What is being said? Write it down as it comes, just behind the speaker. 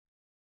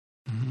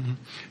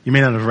You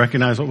may not have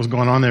recognized what was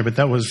going on there, but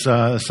that was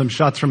some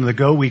shots from the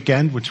Go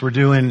weekend, which we're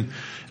doing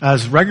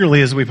as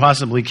regularly as we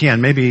possibly can,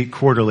 maybe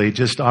quarterly,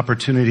 just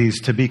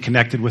opportunities to be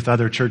connected with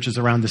other churches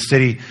around the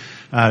city,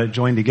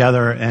 join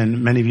together,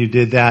 and many of you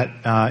did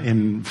that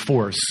in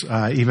force,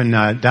 even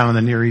down on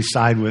the Near East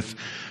Side with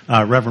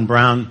Reverend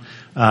Brown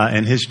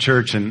and his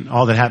church and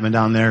all that happened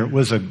down there. It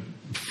was a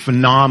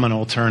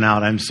phenomenal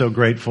turnout. I'm so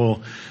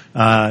grateful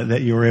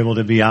that you were able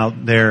to be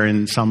out there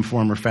in some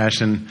form or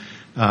fashion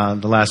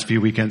the last few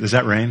weekends. Does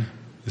that rain?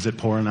 Is it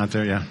pouring out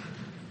there? Yeah.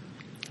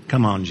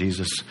 Come on,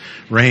 Jesus.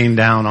 Rain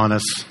down on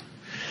us.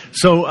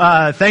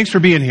 So thanks for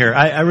being here.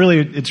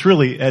 It's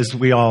really, as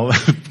we all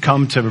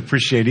come to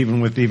appreciate, even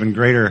with even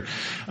greater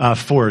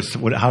force,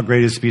 how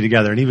great it is to be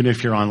together. And even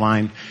if you're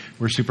online,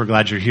 we're super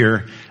glad you're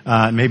here.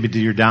 Maybe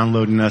you're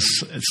downloading us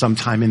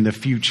sometime in the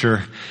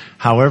future.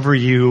 However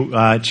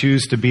you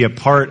choose to be a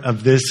part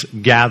of this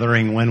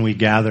gathering when we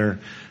gather,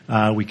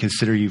 we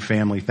consider you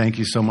family. Thank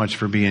you so much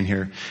for being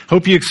here.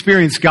 Hope you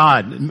experience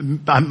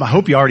God. I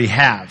hope you already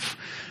have.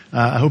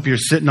 I hope you're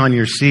sitting on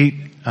your seat,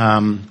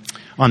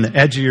 on the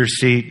edge of your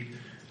seat,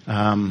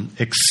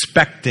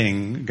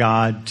 expecting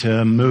God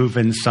to move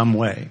in some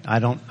way. I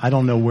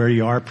don't know where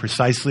you are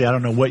precisely. I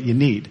don't know what you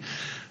need.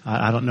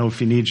 I don't know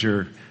if you need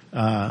your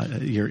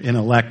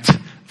intellect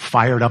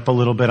fired up a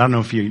little bit. I don't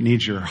know if you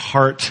need your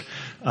heart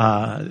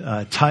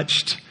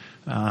touched.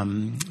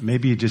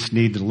 Maybe you just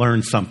need to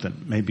learn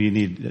something. Maybe you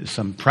need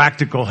some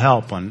practical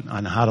help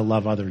on how to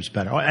love others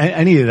better.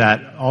 Any of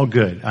that, all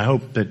good. I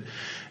hope that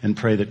and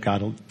pray that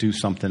God will do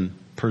something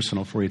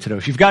personal for you today.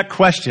 If you've got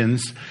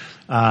questions,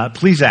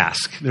 please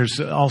ask. There's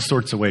all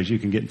sorts of ways you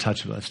can get in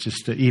touch with us.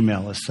 Just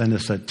email us, send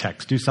us a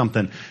text, do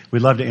something.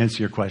 We'd love to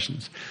answer your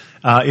questions.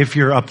 If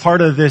you're a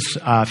part of this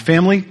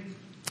family,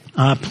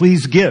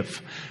 please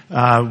give.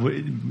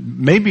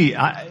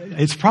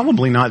 It's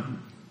probably not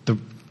the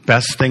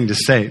best thing to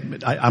say,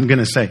 but I'm going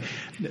to say,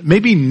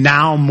 maybe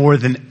now more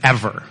than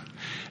ever,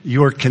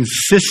 your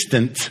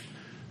consistent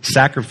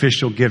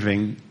sacrificial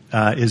giving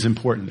is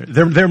important.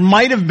 There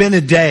might have been a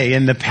day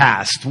in the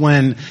past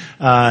when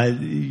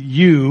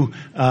you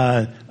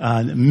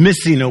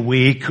missing a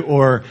week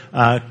or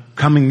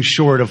coming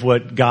short of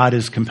what God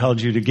has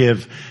compelled you to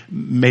give,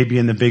 maybe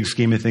in the big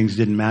scheme of things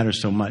didn't matter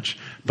so much.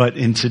 But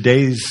in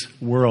today's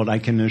world, I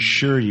can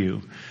assure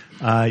you,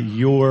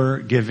 your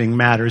giving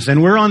matters.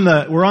 And we're on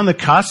the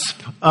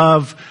cusp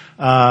of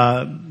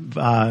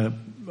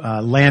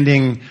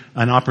landing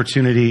an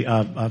opportunity,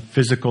 a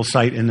physical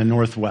site in the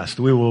Northwest.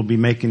 We will be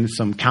making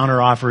some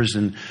counter offers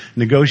and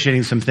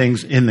negotiating some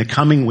things in the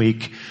coming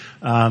week.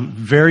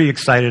 Very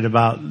excited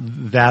about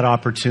that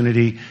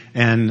opportunity,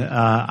 and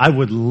I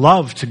would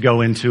love to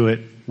go into it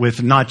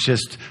with not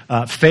just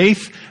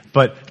faith,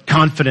 but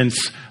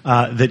confidence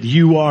that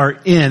you are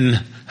in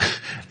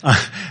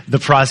the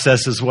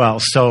process as well.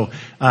 So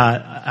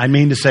I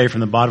mean to say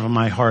from the bottom of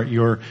my heart,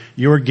 your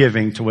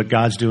giving to what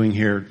God's doing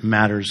here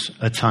matters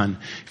a ton.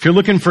 If you're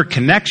looking for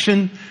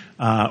connection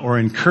or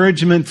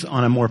encouragement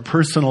on a more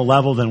personal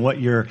level than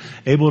what you're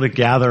able to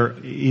gather,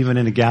 even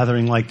in a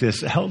gathering like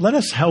this, let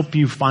us help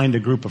you find a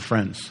group of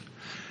friends.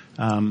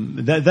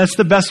 That's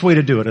the best way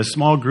to do it. A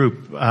small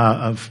group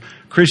of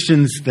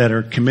Christians that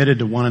are committed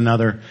to one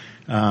another.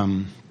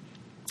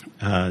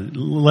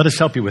 Let us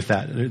help you with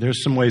that.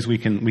 There's some ways we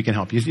can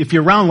help you. If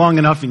you're around long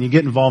enough and you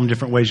get involved in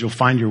different ways, you'll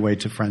find your way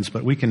to friends,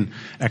 but we can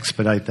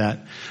expedite that.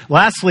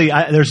 Lastly,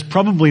 there's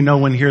probably no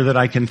one here that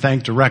I can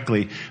thank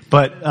directly,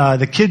 but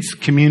the kids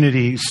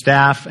community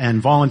staff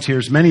and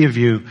volunteers, many of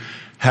you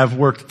have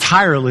worked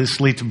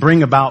tirelessly to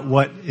bring about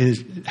what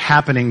is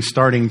happening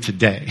starting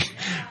today,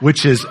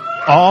 which is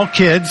all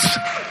kids,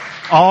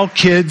 all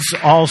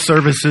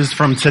services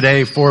from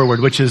today forward,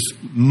 which is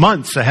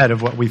months ahead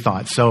of what we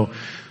thought. So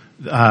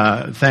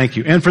thank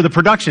you. And for the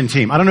production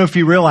team, I don't know if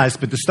you realize,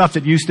 but the stuff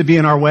that used to be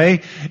in our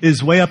way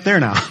is way up there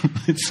now.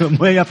 It's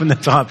way up in the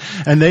top.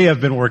 And they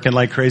have been working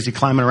like crazy,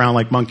 climbing around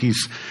like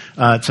monkeys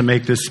to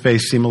make this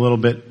space seem a little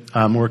bit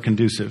more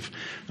conducive.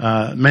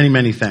 Many,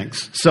 many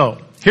thanks.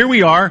 So here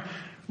we are,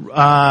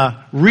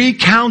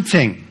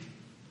 recounting.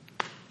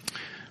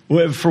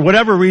 For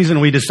whatever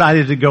reason, we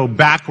decided to go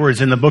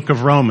backwards in the book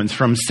of Romans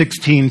from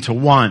 16 to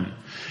 1,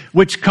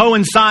 which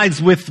coincides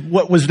with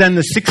what was then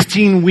the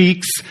 16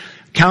 weeks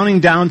counting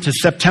down to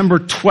September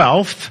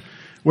 12th,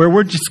 where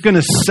we're just going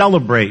to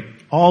celebrate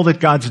all that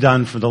God's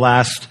done for the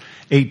last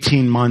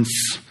 18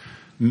 months,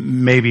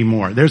 maybe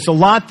more. There's a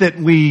lot that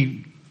has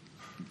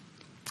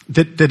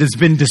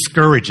been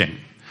discouraging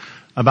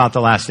about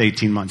the last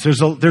 18 months.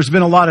 There's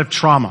been a lot of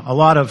trauma, a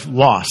lot of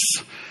loss.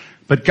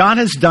 But God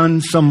has done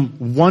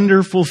some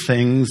wonderful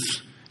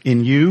things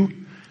in you,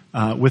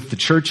 with the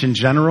church in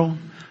general.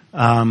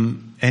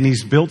 And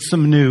He's built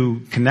some new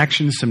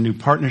connections, some new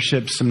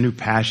partnerships, some new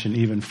passion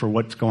even for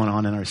what's going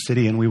on in our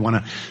city. And we want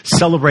to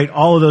celebrate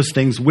all of those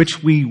things,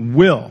 which we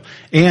will.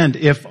 And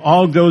if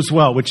all goes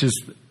well, which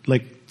is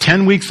like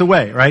 10 weeks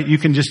away, right? You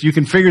can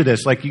figure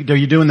this. Like, are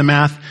you doing the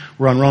math?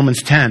 We're on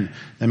Romans 10.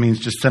 That means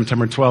just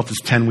September 12th is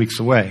 10 weeks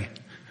away.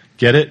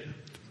 Get it?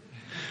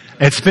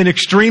 It's been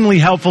extremely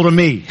helpful to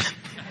me.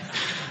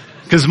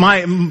 Because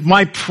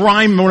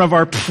one of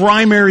our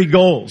primary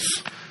goals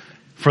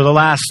for the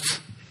last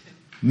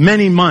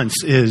many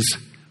months is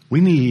we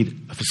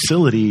need a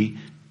facility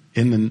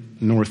in the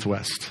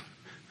Northwest.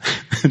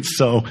 And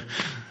so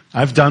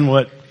I've done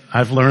what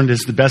I've learned is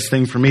the best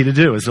thing for me to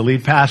do as a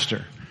lead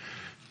pastor.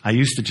 I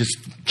used to just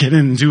get in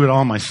and do it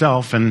all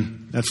myself,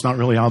 and that's not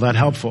really all that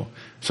helpful.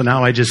 So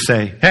now I just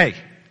say, hey,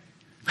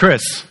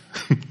 Chris,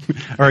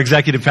 our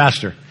executive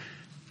pastor,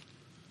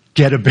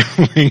 get a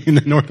building in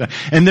the Northwest.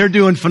 And they're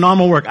doing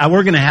phenomenal work.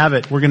 We're going to have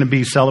it. We're going to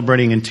be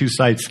celebrating in 2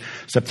 sites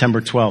September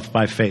 12th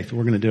by faith.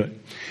 We're going to do it.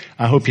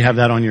 I hope you have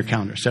that on your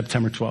calendar,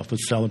 September 12th.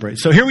 Let's celebrate.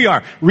 So here we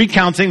are,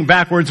 recounting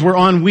backwards. We're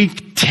on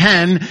week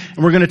 10, and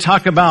we're going to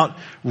talk about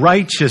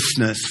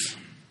righteousness.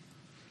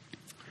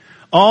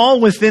 All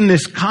within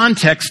this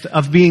context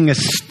of being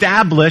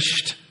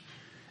established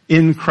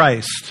in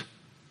Christ.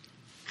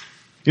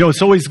 You know,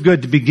 it's always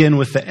good to begin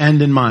with the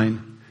end in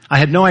mind. I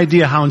had no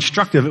idea how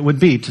instructive it would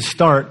be to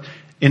start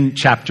in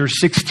chapter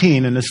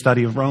 16 in the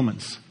study of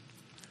Romans.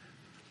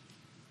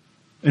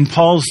 In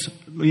Paul's,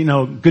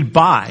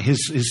 goodbye,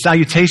 his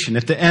salutation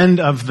at the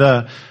end of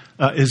the,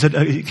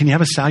 can you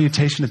have a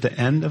salutation at the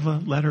end of a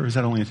letter, or is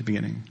that only at the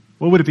beginning?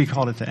 What would it be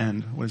called at the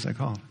end? What is that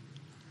called?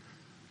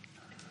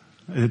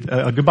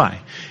 A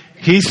goodbye.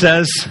 He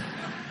says,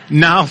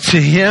 now to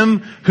him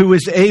who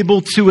is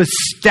able to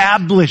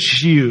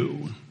establish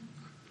you.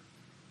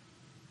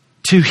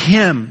 To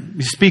him,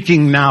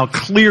 speaking now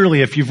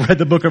clearly, if you've read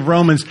the book of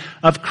Romans,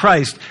 of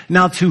Christ.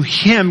 Now to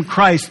him,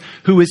 Christ,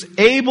 who is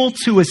able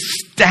to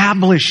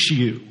establish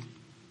you.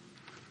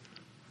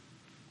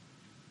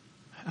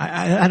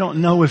 I don't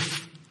know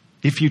if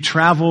you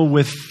travel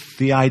with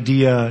the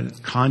idea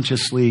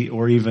consciously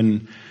or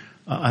even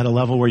at a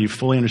level where you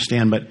fully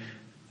understand, but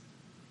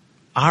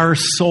our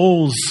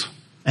souls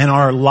and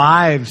our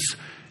lives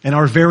and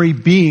our very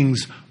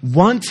beings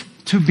want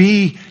to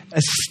be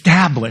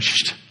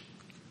established.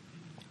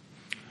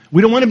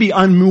 We don't want to be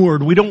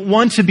unmoored. We don't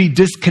want to be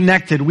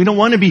disconnected. We don't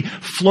want to be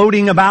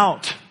floating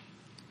about.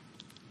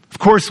 Of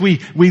course, we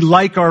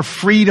like our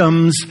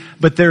freedoms,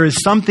 but there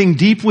is something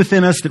deep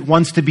within us that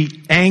wants to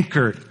be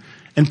anchored.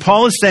 And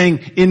Paul is saying,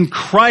 in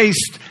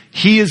Christ,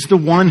 he is the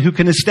one who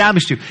can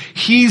establish you.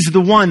 He's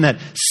the one that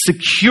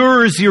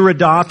secures your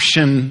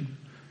adoption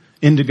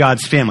into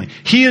God's family.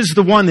 He is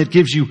the one that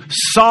gives you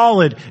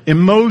solid,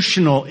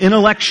 emotional,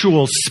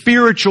 intellectual,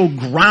 spiritual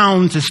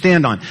ground to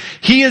stand on.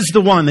 He is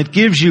the one that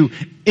gives you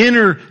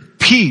inner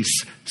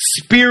peace,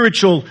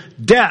 spiritual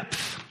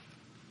depth,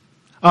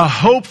 a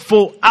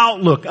hopeful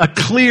outlook, a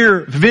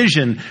clear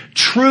vision,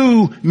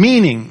 true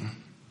meaning,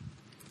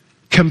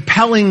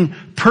 compelling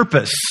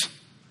purpose,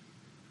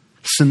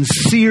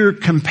 sincere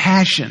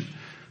compassion.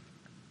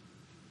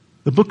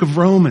 The book of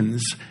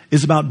Romans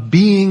is about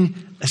being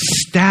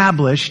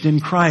established in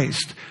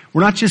Christ.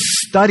 We're not just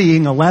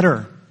studying a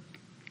letter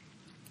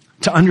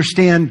to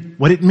understand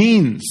what it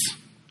means.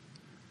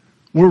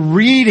 We're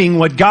reading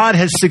what God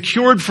has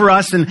secured for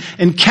us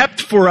and kept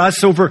for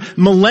us over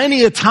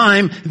millennia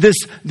time, this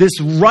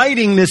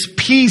writing, this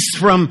piece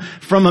from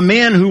a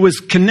man who was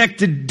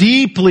connected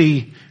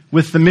deeply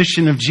with the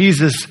mission of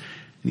Jesus.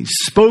 And he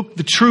spoke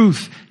the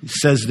truth. He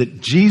says that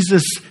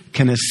Jesus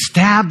can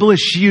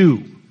establish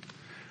you.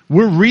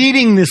 We're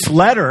reading this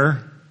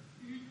letter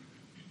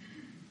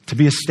to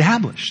be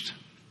established.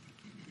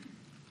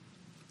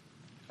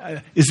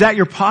 Is that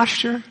your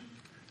posture?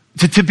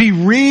 To be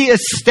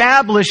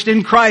reestablished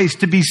in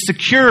Christ, to be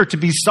secure, to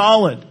be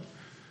solid.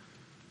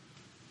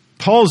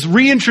 Paul's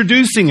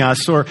reintroducing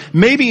us, or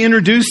maybe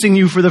introducing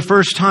you for the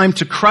first time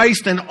to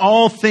Christ and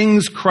all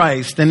things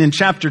Christ. And in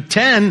chapter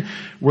 10,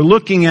 we're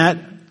looking at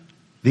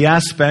the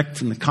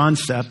aspect and the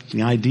concept,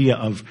 the idea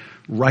of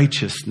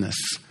righteousness.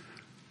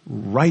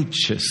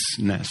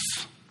 Righteousness.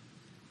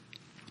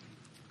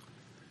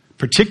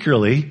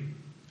 Particularly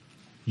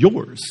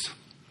yours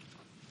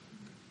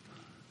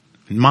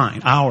and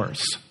mine,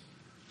 ours.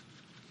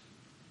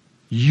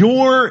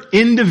 Your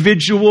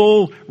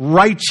individual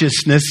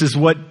righteousness is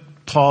what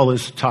Paul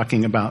is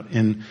talking about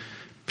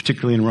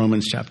particularly in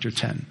Romans chapter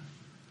 10.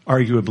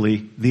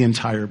 Arguably the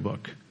entire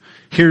book.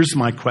 Here's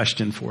my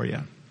question for you.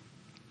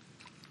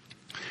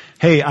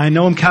 Hey, I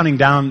know I'm counting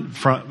down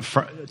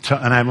and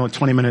I have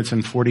 20 minutes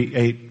and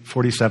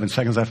 47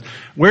 seconds left.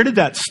 Where did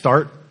that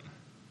start?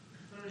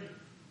 30.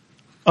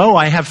 Oh,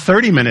 I have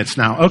 30 minutes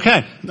now.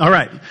 Okay. All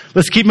right.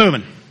 Let's keep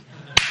moving.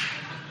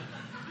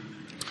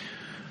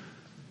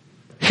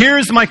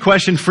 Here's my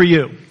question for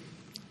you.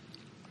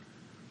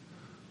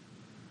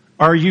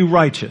 Are you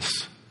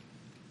righteous?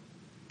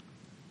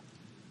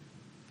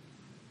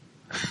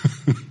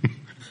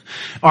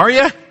 Are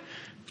you?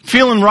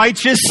 Feeling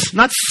righteous?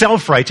 Not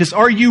self-righteous.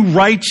 Are you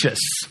righteous?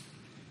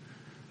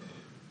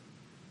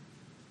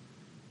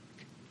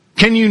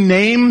 Can you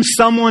name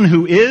someone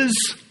who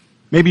is?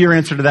 Maybe your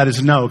answer to that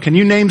is no. Can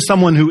you name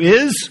someone who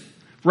is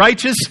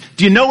righteous?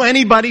 Do you know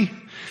anybody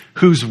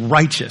who's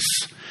righteous?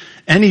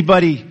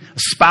 Anybody,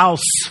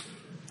 spouse,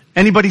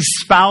 anybody's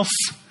spouse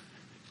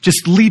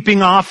just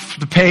leaping off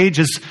the page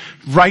as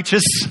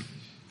righteous?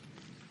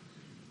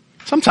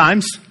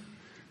 Sometimes.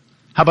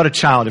 How about a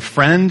child, a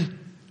friend,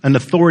 an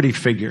authority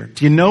figure?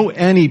 Do you know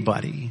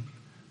anybody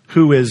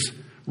who is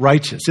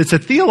righteous? It's a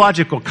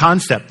theological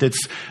concept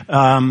that's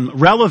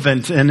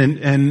relevant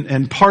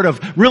and part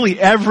of really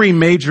every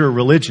major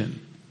religion.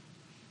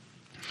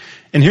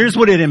 And here's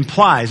what it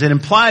implies. It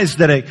implies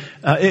that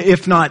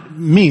if not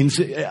means,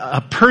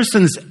 a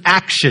person's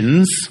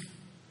actions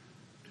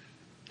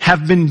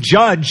have been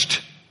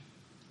judged,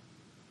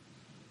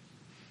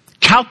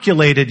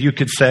 calculated, you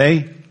could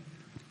say,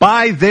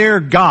 by their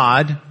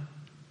God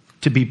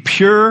to be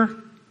pure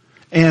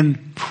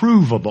and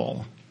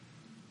provable.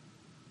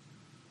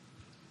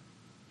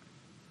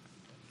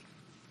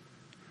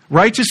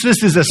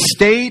 Righteousness is a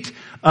state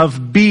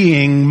of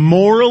being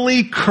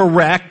morally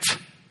correct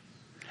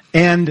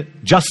and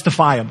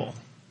justifiable.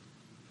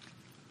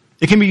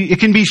 It can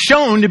be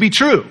shown to be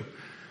true.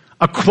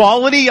 A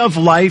quality of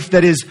life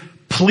that is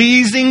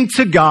pleasing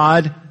to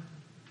God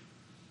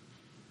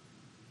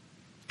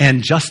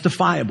and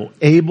justifiable,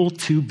 able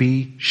to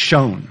be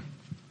shown.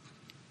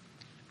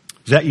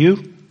 Is that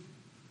you?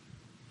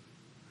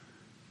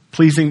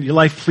 Pleasing, your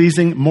life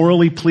pleasing,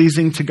 morally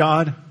pleasing to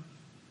God?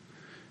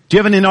 Do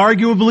you have an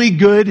inarguably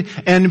good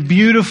and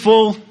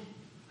beautiful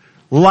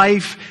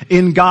life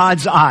in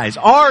God's eyes?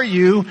 Are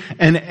you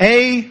an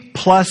A+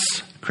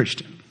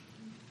 Christian?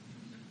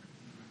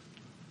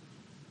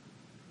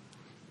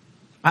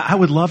 I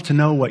would love to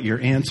know what your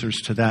answers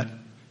to that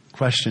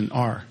question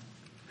are.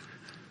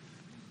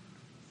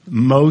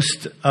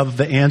 Most of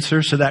the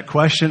answers to that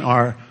question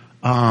are,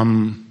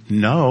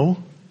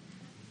 no.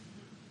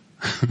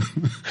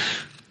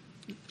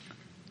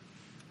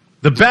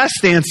 The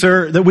best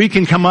answer that we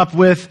can come up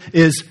with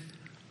is,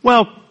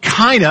 well,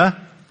 kinda.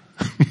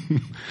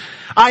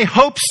 I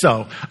hope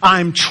so.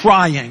 I'm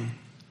trying.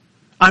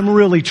 I'm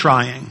really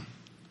trying.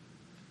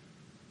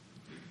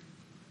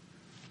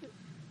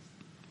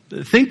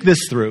 Think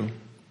this through.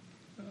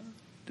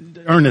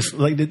 Ernest,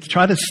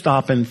 try to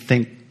stop and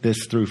think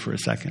this through for a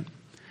second.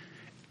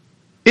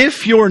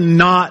 If you're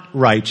not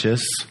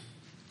righteous,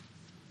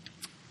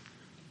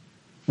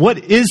 what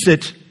is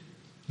it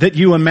that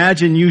you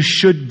imagine you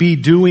should be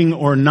doing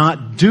or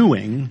not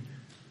doing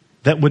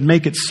that would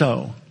make it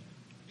so?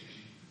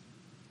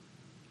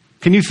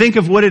 Can you think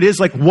of what it is?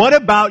 Like, what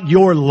about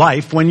your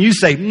life when you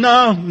say,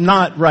 no,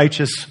 not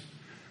righteous,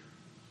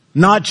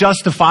 not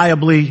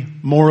justifiably,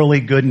 morally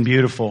good and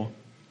beautiful?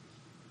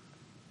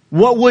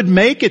 What would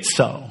make it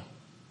so?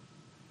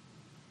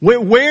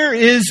 Where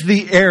is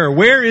the error?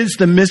 Where is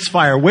the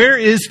misfire? Where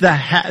is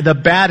the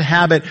bad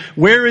habit?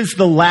 Where is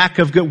the lack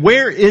of good?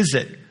 Where is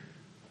it?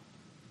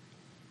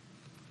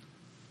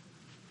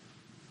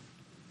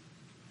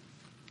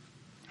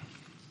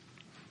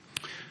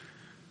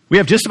 We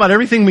have just about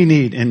everything we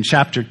need in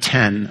chapter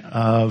 10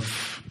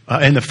 of,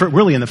 in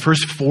the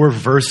first 4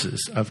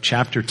 verses of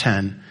chapter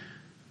 10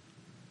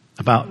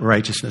 about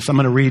righteousness. I'm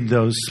going to read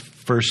those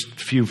first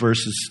few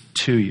verses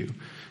to you.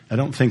 I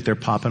don't think they're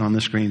popping on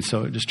the screen,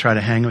 so just try to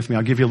hang with me.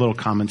 I'll give you a little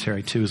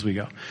commentary too as we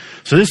go.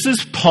 So this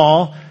is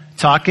Paul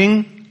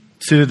talking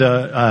to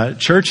the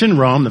church in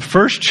Rome, the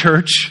first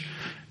church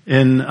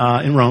in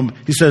Rome.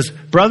 He says,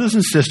 "Brothers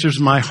and sisters,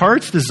 my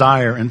heart's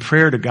desire and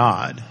prayer to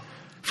God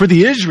for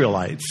the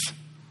Israelites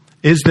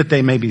is that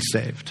they may be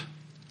saved."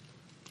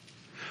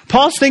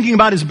 Paul's thinking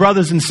about his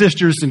brothers and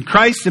sisters in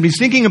Christ, and he's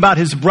thinking about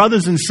his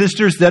brothers and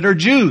sisters that are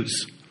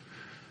Jews.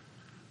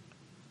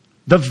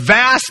 The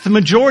vast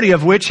majority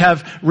of which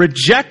have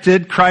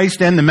rejected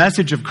Christ and the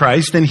message of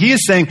Christ. And he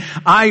is saying,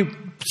 I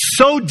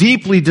so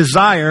deeply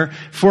desire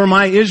for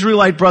my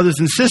Israelite brothers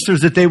and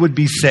sisters that they would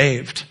be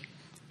saved.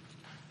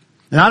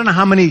 And I don't know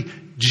how many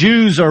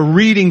Jews are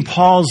reading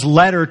Paul's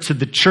letter to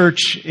the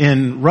church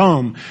in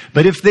Rome,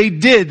 but if they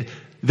did,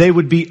 they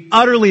would be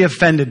utterly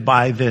offended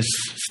by this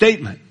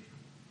statement.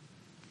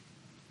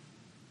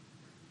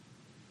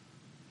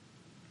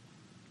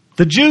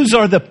 The Jews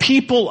are the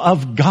people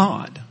of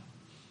God.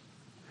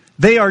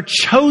 They are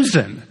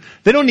chosen.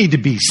 They don't need to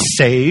be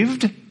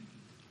saved.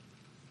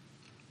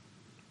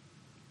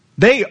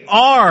 They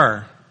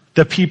are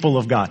the people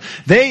of God.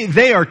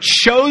 They are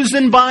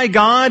chosen by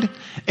God,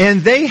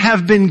 and they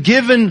have been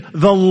given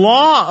the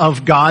law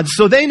of God,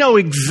 so they know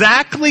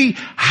exactly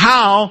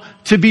how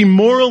to be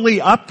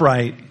morally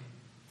upright.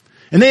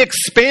 And they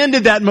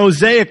expanded that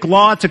Mosaic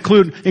law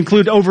to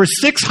include over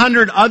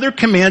 600 other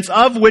commands,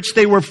 of which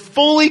they were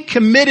fully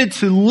committed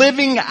to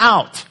living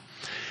out.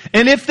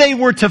 And if they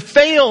were to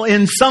fail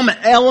in some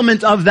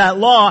element of that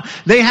law,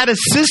 they had a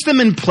system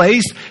in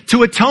place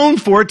to atone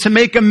for it, to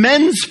make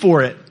amends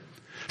for it.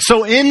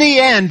 So in the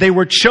end, they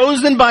were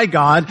chosen by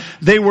God.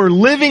 They were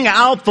living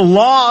out the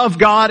law of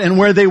God, and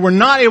where they were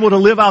not able to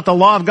live out the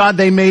law of God,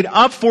 they made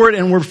up for it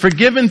and were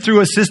forgiven through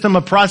a system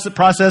of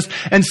process.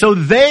 And so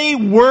they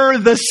were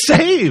the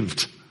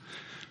saved.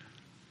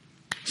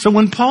 So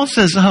when Paul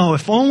says, oh,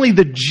 if only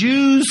the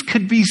Jews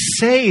could be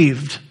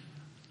saved,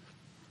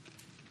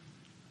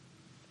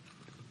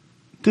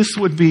 this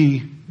would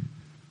be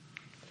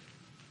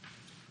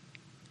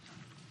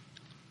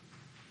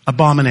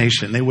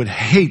abomination. They would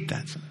hate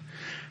that.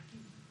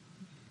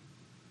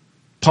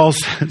 Paul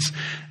says,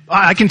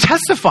 I can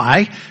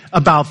testify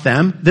about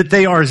them that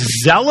they are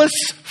zealous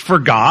for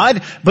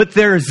God, but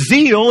their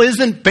zeal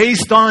isn't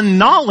based on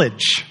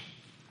knowledge.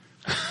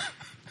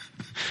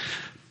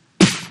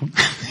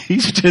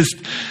 He's just,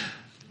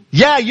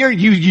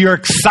 you're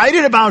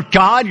excited about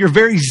God, you're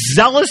very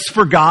zealous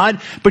for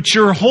God, but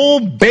your whole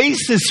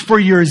basis for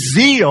your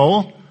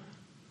zeal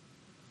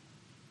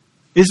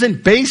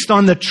isn't based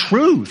on the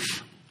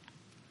truth.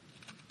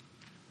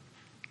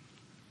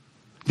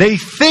 They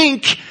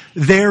think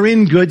they're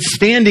in good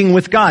standing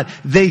with God.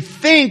 They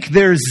think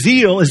their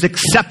zeal is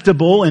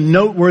acceptable and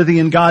noteworthy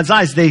in God's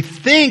eyes. They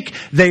think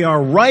they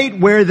are right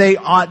where they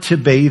ought to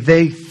be.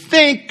 They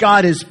think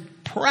God is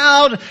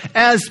proud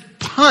as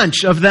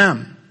punch of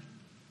them.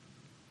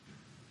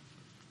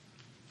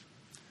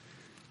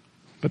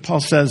 But Paul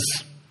says,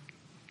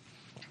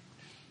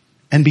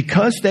 and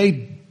because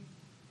they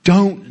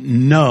don't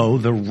know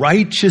the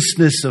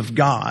righteousness of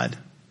God,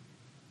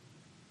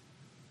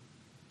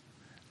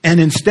 and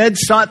instead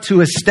sought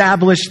to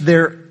establish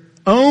their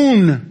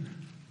own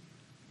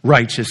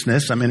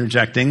righteousness. I'm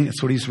interjecting.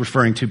 That's what he's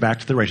referring to back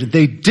to the righteousness.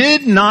 They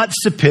did not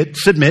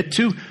submit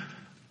to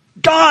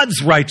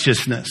God's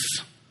righteousness.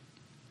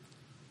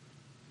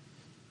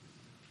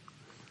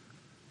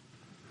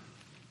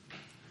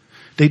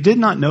 They did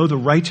not know the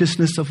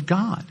righteousness of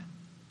God.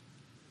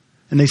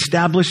 And they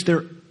established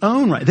their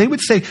own right. They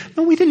would say,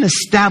 no, we didn't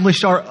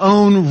establish our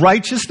own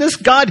righteousness.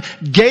 God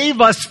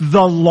gave us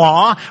the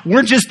law.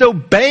 We're just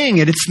obeying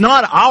it. It's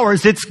not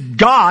ours. It's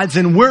God's,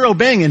 and we're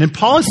obeying it. And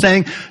Paul is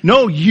saying,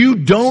 no, you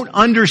don't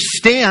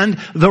understand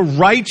the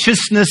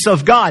righteousness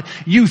of God.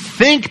 You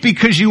think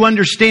because you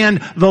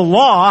understand the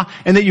law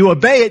and that you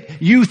obey it,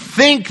 you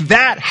think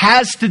that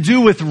has to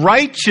do with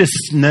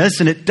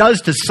righteousness, and it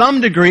does to some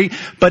degree,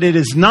 but it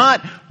is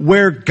not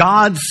where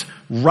God's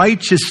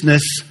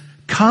righteousness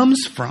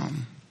comes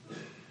from.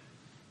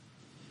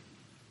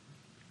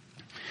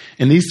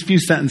 In these few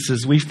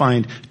sentences, we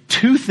find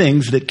two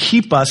things that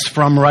keep us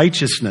from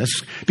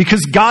righteousness,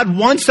 because God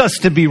wants us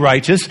to be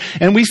righteous,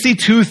 and we see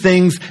two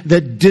things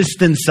that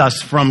distance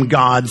us from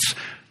God's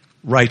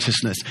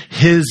righteousness,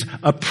 His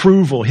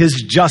approval, His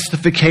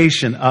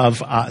justification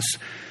of us.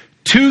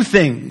 Two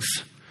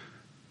things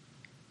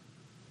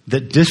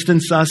that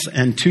distance us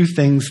and two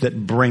things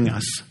that bring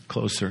us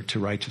closer to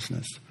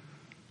righteousness.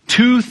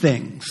 Two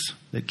things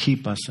that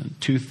keep us and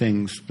two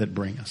things that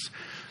bring us.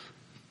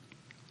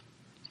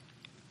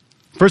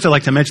 First, I'd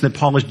like to mention that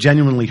Paul is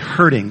genuinely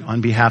hurting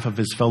on behalf of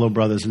his fellow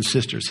brothers and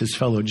sisters, his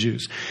fellow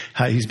Jews.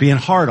 He's being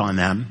hard on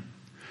them.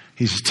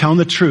 He's telling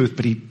the truth,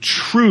 but he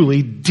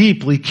truly,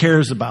 deeply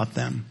cares about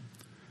them.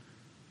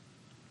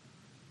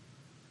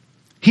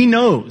 He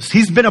knows.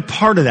 He's been a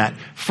part of that.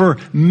 For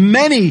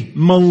many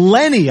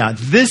millennia,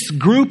 this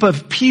group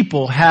of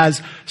people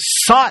has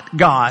sought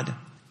God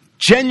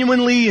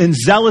genuinely and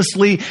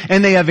zealously,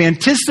 and they have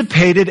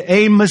anticipated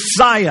a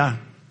Messiah.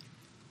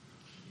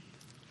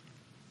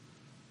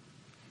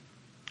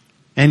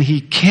 And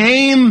he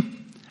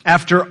came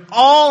after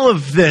all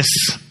of this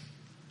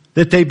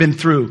that they've been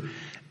through.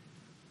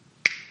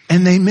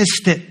 And they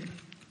missed it.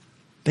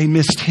 They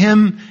missed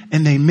him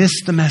and they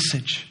missed the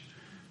message.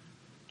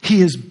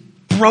 He is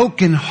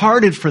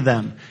brokenhearted for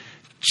them.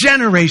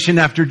 Generation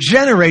after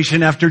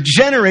generation after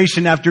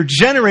generation after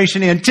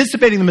generation,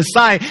 anticipating the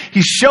Messiah,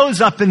 he shows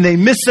up and they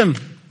miss him.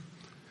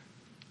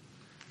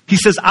 He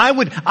says, I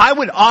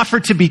would offer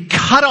to be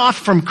cut off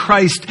from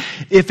Christ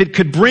if it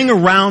could bring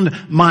around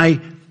my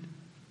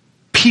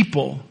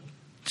people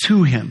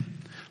to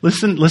him.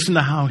 Listen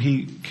to how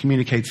he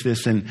communicates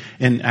this in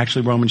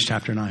actually Romans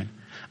chapter 9.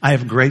 I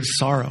have great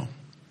sorrow,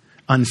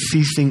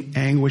 unceasing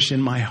anguish in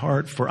my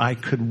heart, for I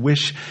could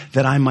wish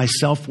that I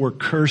myself were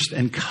cursed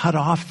and cut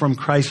off from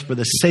Christ for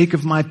the sake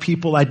of my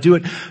people. I do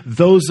it,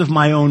 those of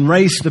my own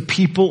race, the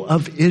people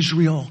of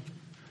Israel.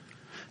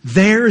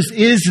 Theirs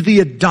is the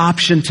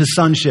adoption to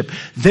sonship.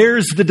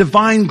 There's the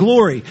divine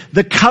glory,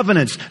 the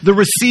covenants, the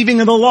receiving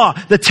of the law,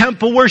 the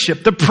temple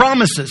worship, the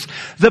promises,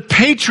 the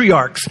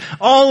patriarchs.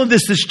 All of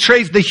this is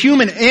traced. The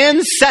human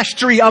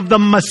ancestry of the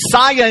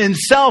Messiah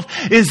himself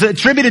is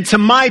attributed to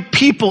my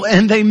people,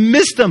 and they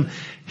missed him.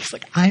 He's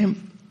like, I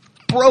am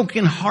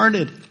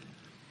brokenhearted.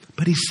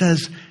 But he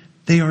says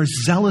they are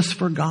zealous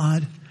for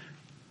God,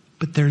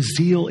 but their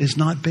zeal is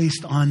not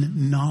based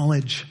on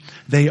knowledge.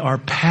 They are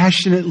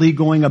passionately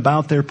going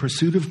about their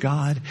pursuit of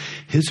God,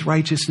 his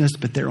righteousness,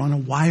 but they're on a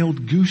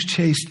wild goose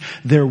chase.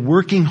 They're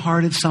working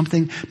hard at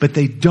something, but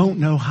they don't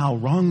know how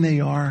wrong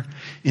they are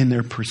in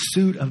their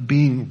pursuit of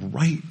being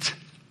right.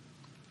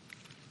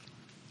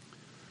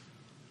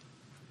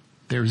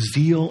 Their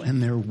zeal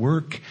and their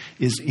work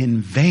is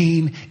in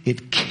vain.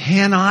 It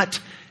cannot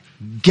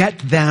get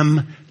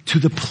them to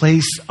the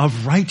place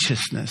of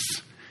righteousness.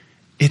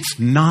 It's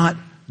not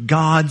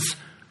God's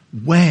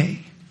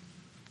way.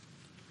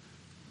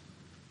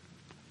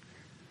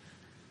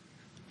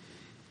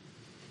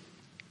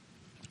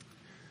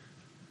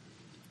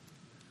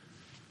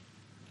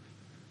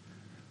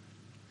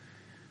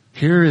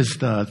 Here is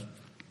the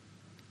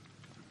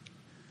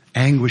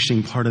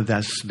anguishing part of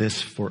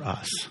this for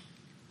us.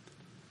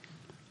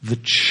 the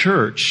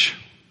church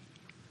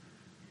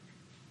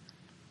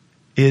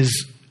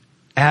is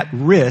at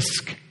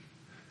risk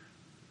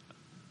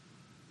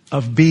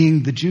of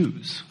being the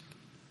Jews.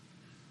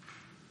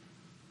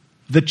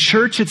 The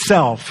church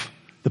itself,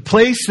 the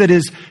place that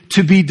is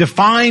to be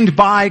defined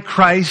by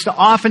Christ,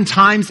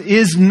 oftentimes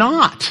is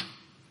not.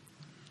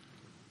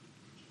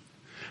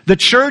 The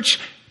church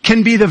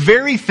can be the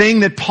very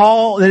thing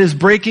that is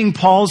breaking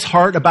Paul's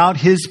heart about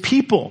his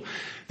people.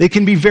 They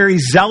can be very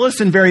zealous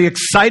and very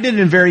excited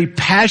and very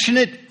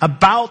passionate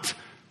about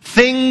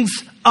things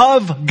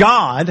of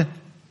God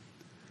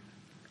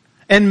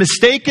and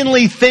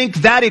mistakenly think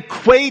that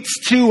equates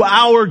to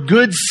our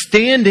good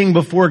standing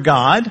before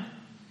God.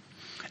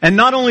 And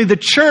not only the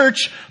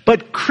church,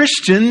 but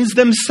Christians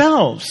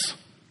themselves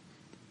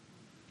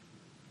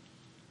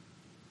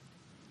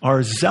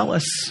are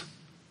zealous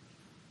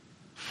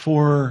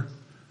for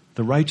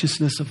the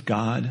righteousness of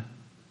God,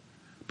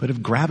 but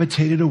have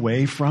gravitated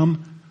away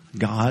from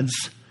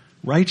God's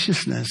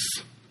righteousness.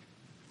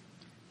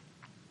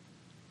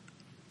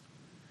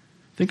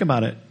 Think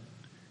about it.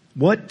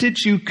 What did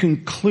you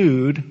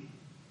conclude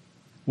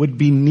would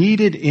be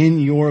needed in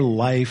your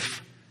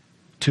life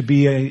to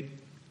be a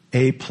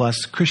A+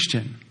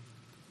 Christian?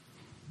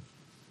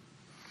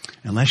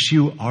 Unless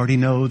you already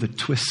know the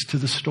twist to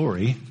the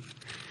story,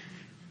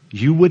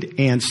 you would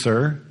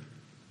answer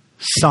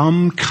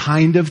some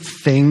kind of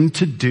thing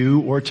to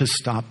do or to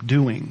stop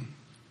doing.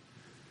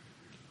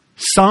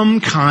 Some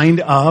kind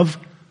of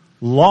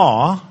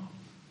law,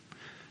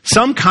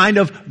 some kind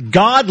of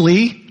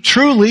godly,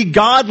 truly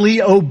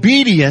godly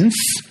obedience,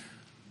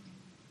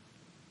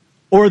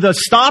 or the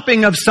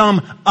stopping of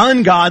some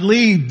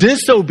ungodly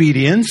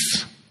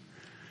disobedience.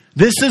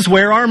 This is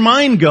where our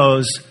mind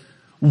goes.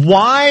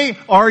 Why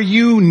are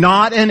you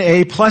not an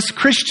A+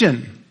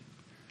 Christian?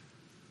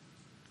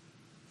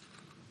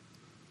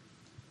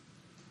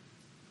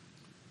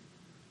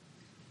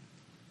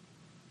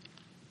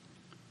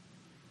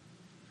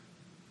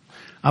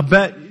 I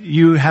bet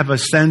you have a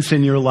sense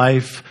in your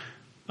life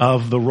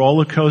of the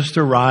roller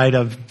coaster ride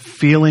of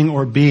feeling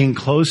or being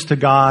close to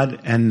God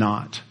and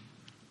not.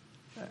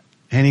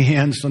 Any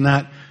hands on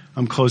that?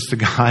 I'm close to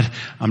God.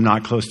 I'm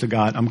not close to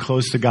God. I'm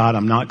close to God.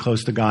 I'm not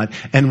close to God.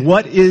 And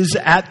what is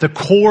at the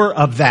core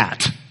of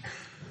that?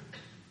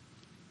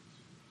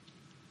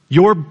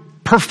 Your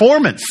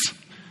performance.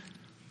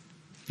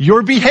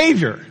 Your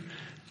behavior.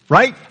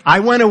 Right?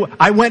 I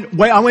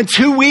went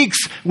 2 weeks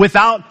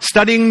without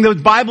studying the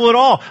Bible at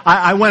all.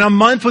 I went a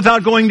month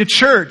without going to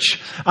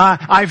church.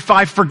 I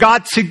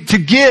forgot to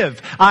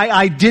give.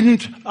 I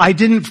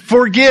didn't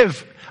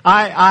forgive.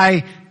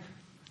 I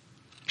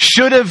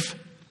should have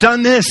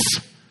done this.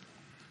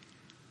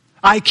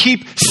 I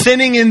keep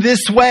sinning in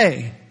this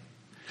way.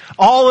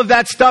 All of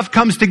that stuff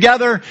comes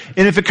together,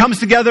 and if it comes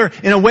together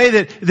in a way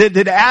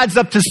that adds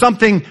up to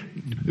something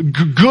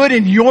good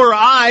in your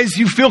eyes,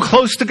 you feel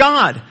close to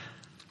God.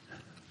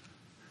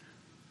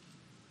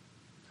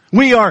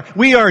 We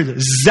are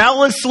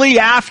zealously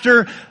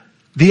after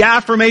the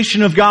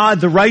affirmation of God,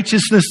 the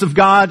righteousness of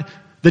God,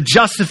 the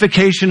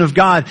justification of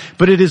God,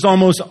 but it is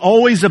almost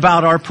always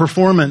about our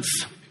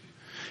performance.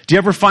 Do you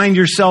ever find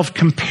yourself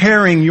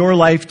comparing your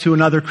life to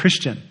another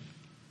Christian?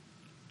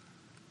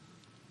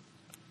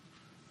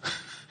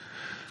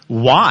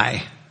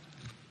 Why?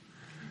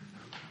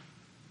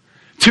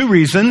 2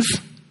 reasons.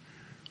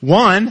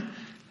 One,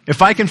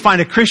 if I can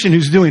find a Christian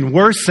who's doing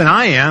worse than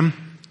I am,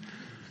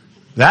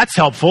 that's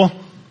helpful.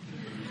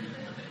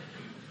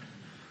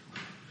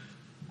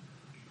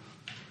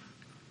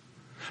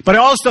 But I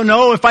also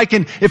know if I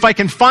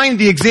can find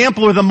the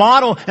example or the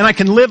model and I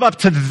can live up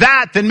to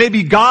that, then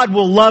maybe God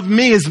will love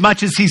me as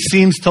much as He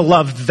seems to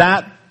love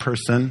that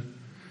person.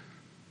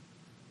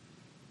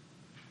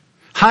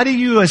 How do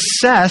you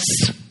assess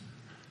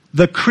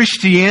the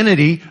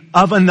Christianity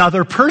of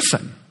another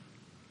person?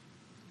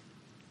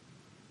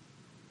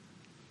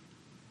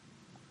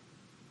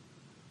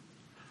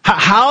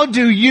 How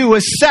do you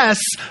assess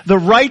the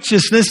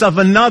righteousness of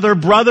another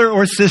brother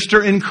or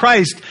sister in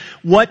Christ?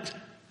 What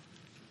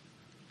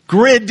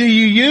grid do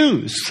you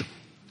use?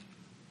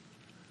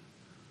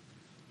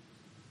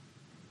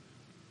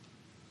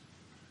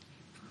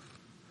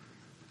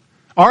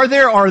 Are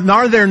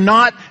there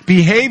not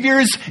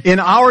behaviors in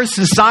our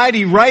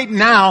society right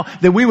now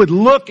that we would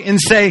look and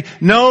say,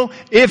 no,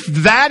 if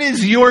that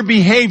is your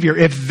behavior,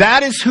 if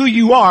that is who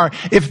you are,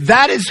 if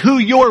that is who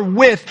you're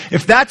with,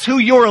 if that's who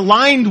you're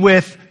aligned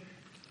with,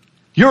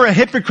 you're a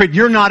hypocrite,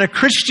 you're not a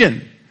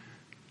Christian.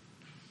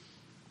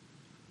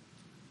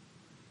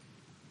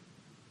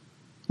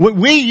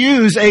 We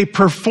use a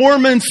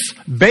performance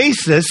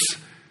basis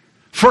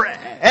for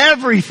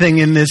everything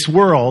in this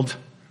world,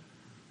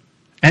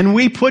 and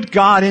we put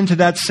God into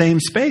that same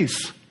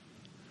space.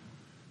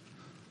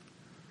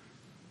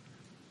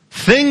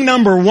 Thing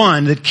number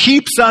one that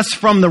keeps us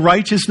from the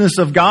righteousness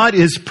of God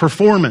is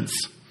performance.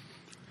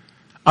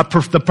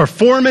 The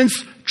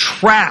performance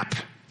trap.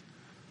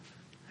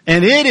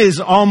 And it is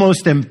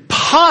almost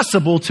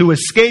impossible to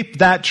escape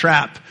that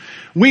trap.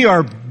 We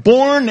are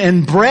born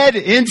and bred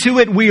into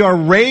it. We are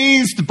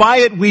raised by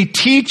it. We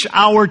teach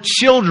our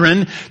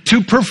children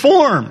to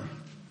perform.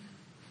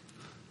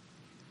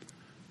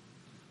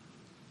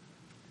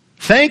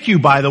 Thank you,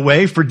 by the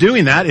way, for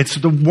doing that. It's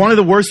one of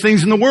the worst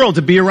things in the world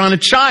to be around a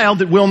child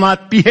that will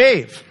not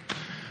behave.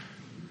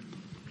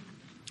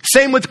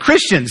 Same with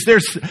Christians.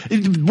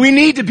 We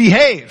need to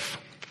behave.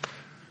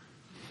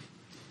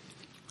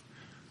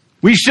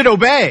 We should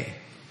obey.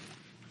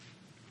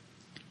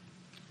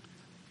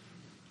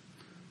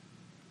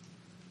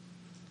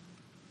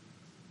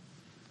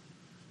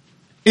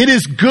 It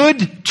is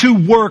good to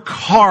work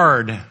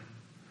hard.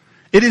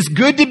 It is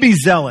good to be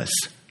zealous.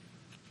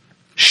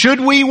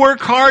 Should we work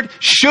hard?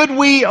 Should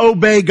we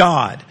obey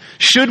God?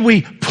 Should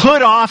we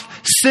put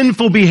off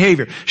sinful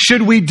behavior?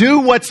 Should we do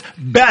what's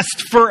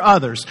best for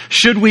others?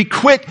 Should we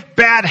quit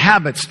bad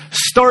habits,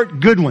 start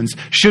good ones?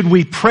 Should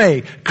we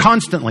pray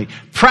constantly,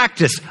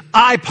 practice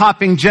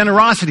eye-popping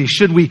generosity?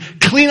 Should we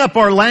clean up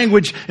our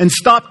language and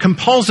stop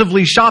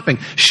compulsively shopping?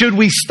 Should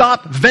we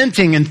stop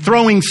venting and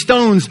throwing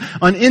stones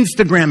on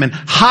Instagram and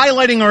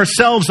highlighting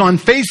ourselves on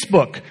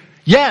Facebook?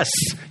 Yes,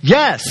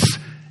 yes,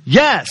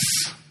 yes.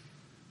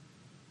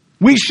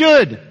 We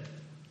should.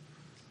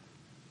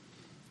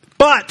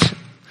 But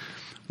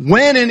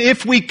when and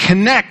if we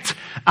connect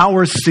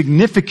our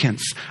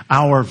significance,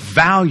 our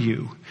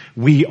value,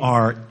 we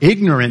are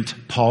ignorant,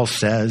 Paul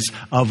says,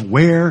 of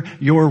where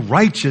your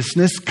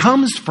righteousness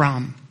comes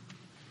from.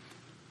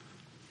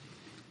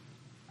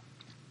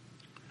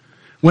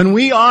 When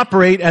we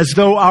operate as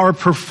though our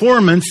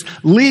performance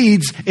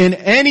leads in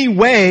any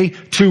way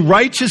to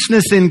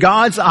righteousness in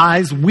God's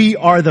eyes, we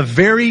are the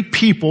very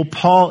people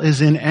Paul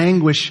is in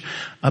anguish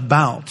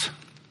about.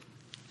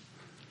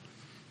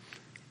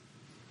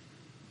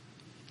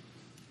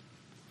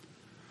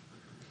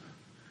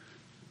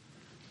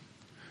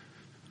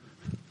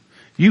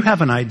 You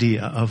have an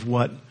idea of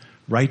what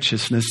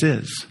righteousness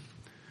is.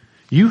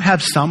 You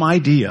have some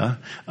idea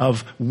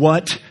of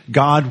what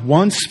God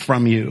wants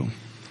from you.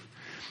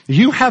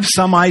 You have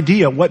some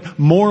idea what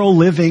moral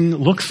living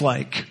looks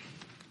like.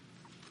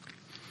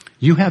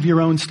 You have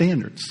your own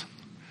standards.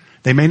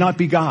 They may not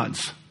be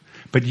God's,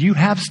 but you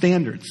have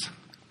standards.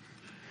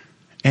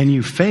 And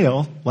you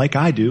fail, like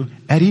I do,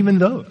 at even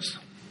those.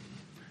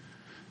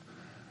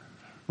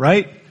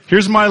 Right?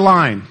 Here's my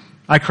line.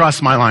 I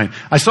crossed my line.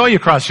 I saw you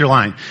cross your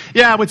line.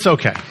 Yeah, it's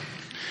okay.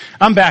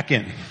 I'm back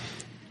in.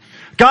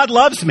 God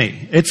loves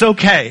me. It's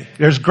okay.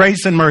 There's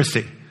grace and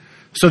mercy.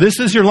 So this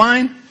is your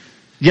line?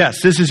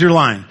 Yes, this is your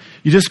line.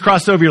 You just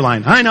crossed over your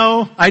line. I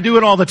know. I do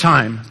it all the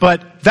time.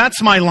 But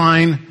that's my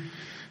line.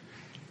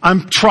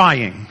 I'm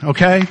trying,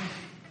 okay?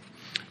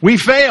 We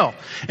fail.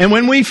 And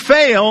when we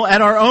fail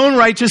at our own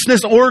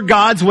righteousness or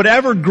God's,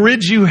 whatever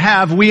grid you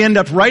have, we end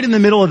up right in the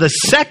middle of the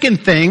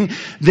second thing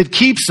that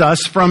keeps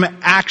us from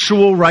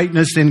actual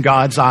rightness in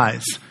God's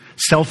eyes.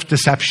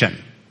 Self-deception.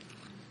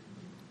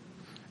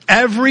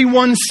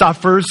 Everyone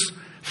suffers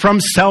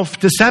from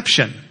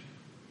self-deception.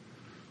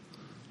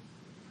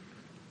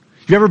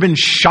 You ever been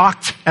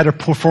shocked at a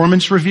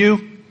performance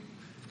review?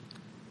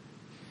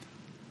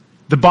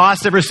 The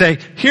boss ever say,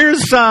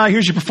 here's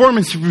your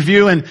performance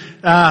review, and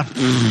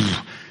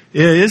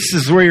this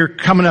is where you're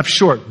coming up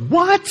short.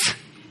 What?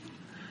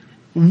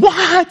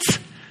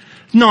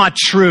 Not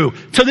true.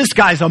 So this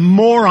guy's a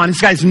moron.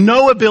 This guy's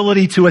no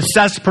ability to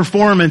assess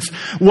performance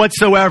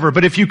whatsoever.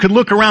 But if you could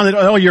look around at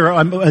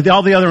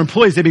all the other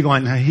employees, they'd be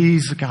going,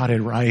 he's got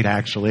it right,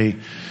 actually.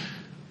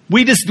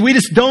 We just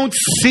don't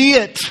see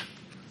it.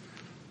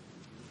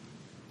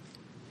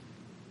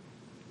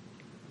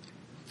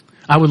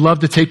 I would love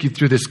to take you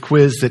through this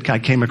quiz that I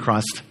came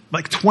across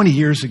like 20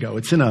 years ago.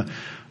 It's in a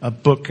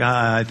book,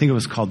 I think it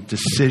was called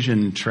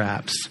Decision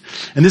Traps.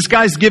 And this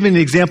guy's giving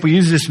an example. He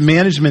uses this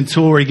management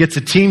tool where he gets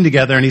a team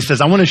together and he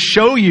says, I want to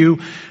show you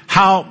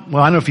how,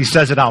 well, I don't know if he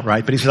says it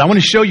outright, but he says, I want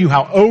to show you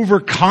how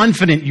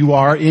overconfident you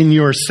are in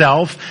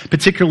yourself,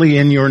 particularly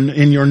in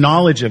your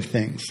knowledge of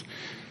things.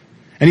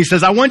 And he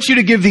says, I want you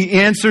to give the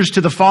answers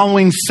to the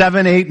following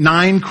 7, 8,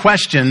 9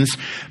 questions,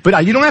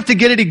 but you don't have to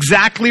get it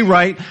exactly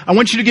right. I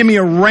want you to give me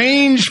a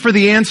range for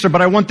the answer,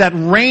 but I want that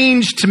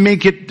range to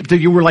make it that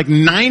you were like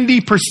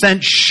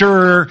 90%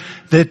 sure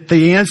that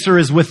the answer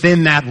is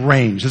within that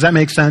range. Does that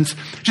make sense?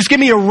 Just give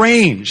me a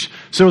range.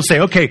 So we'll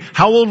say, okay,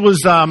 how old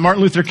was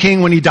Martin Luther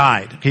King when he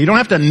died? Okay, you don't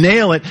have to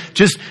nail it.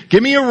 Just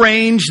give me a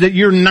range that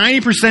you're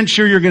 90%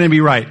 sure you're going to be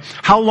right.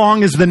 How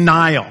long is the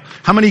Nile?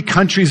 How many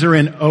countries are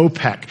in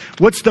OPEC?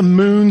 What's the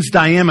moon's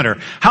diameter?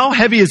 How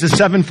heavy is a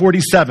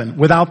 747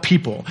 without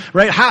people?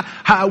 Right?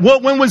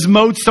 When was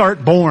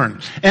Mozart born?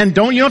 And you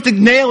don't have to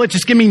nail it.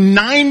 Just give me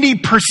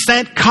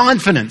 90%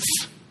 confidence.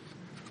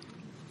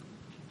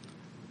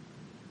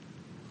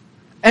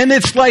 And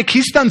it's like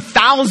he's done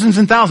thousands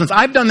and thousands.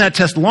 I've done that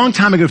test a long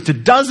time ago to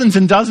dozens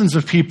and dozens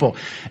of people.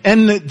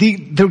 And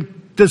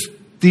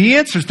the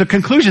answers, the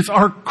conclusions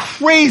are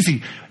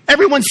crazy.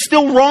 Everyone's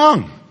still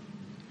wrong.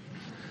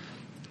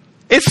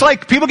 It's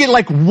like people get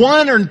like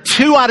 1 or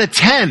 2 out of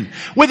 10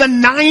 with a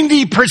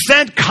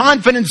 90%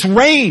 confidence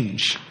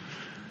range.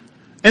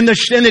 And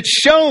it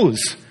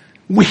shows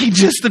We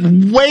just are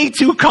way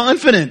too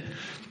confident,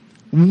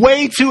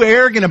 way too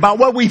arrogant about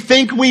what we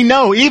think we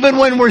know, even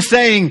when we're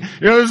saying,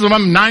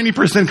 I'm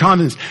 90%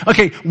 confidence.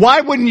 Okay,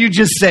 why wouldn't you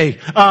just say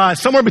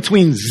somewhere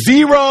between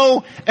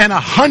 0 and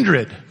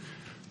 100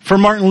 for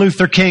Martin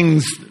Luther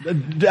King's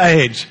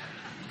age?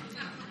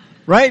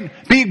 Right?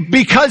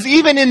 Because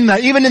even in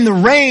the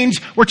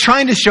range, we're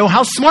trying to show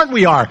how smart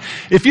we are.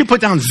 If you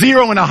put down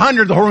 0 and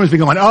 100, the whole room's be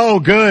going, oh,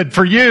 good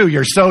for you.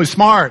 You're so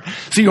smart.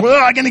 So you go,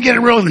 I'm going to get it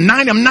real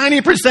 90. I'm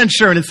 90%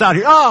 sure. And it's out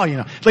here.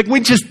 Oh, like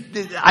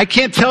I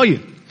can't tell you.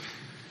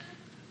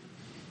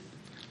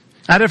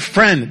 I had a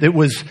friend that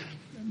was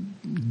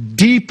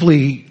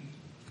deeply,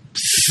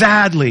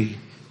 sadly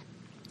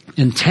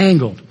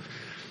entangled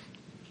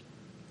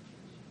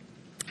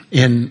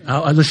in,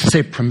 let's just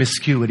say,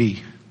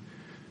 promiscuity,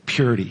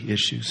 purity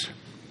issues.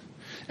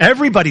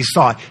 Everybody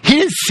saw it. He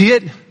didn't see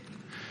it.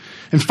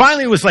 And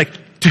finally it was like,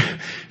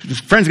 his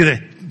friend's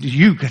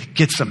you gotta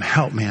get some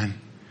help, man.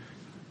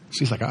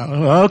 She's like,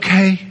 oh,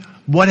 okay,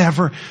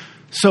 whatever.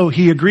 So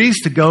he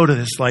agrees to go to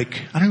this, I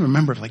don't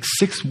remember,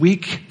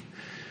 6-week,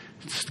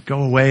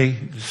 go away,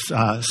 this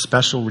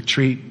special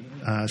retreat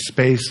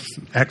space,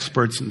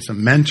 experts and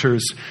some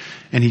mentors.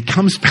 And he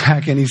comes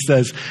back and he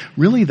says,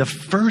 really the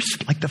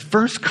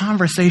first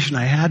conversation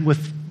I had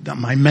with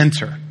my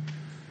mentor,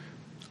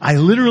 I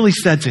literally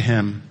said to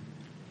him,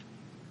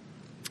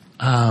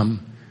 I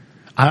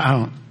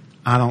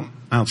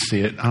don't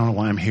see it. I don't know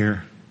why I'm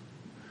here.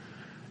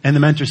 And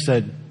the mentor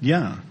said,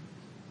 yeah,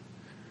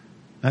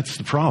 that's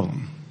the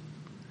problem.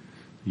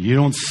 You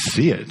don't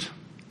see it.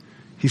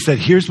 He said,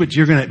 here's what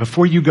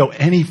before you go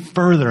any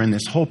further in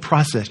this whole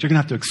process, you're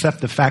going to have to accept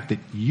the fact that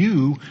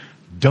you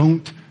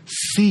don't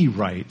see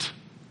right.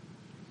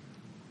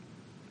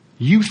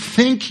 You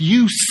think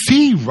you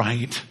see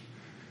right,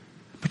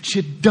 but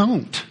you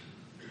don't.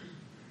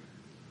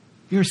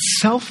 You're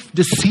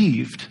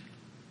self-deceived.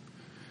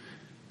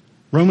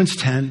 Romans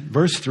 10,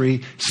 verse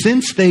 3,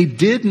 since they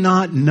did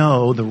not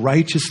know the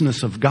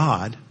righteousness of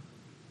God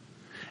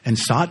and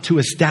sought to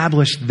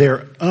establish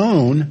their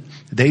own,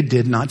 they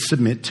did not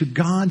submit to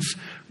God's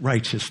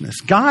righteousness.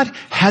 God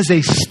has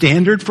a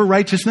standard for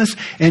righteousness,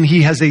 and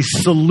He has a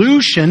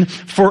solution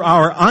for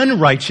our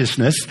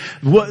unrighteousness,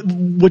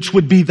 which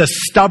would be the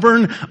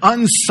stubborn,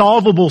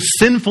 unsolvable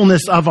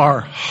sinfulness of our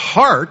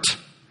heart.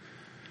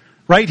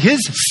 Right? His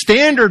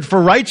standard for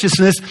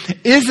righteousness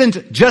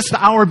isn't just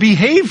our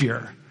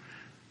behavior.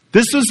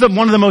 This was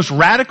one of the most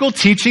radical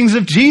teachings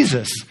of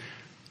Jesus.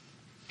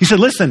 He said,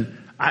 listen,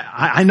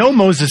 I know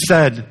Moses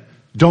said,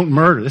 don't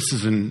murder. This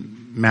is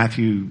in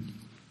Matthew,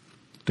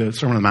 the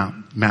Sermon on the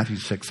Mount, Matthew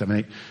 6,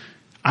 7,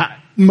 8.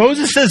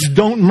 Moses says,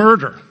 don't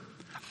murder.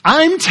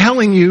 I'm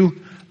telling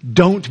you,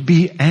 don't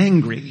be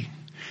angry.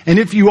 And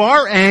if you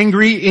are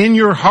angry in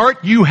your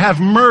heart, you have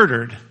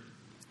murdered.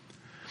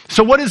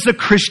 So what does the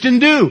Christian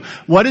do?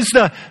 What does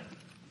the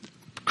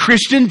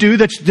Christian do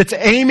that's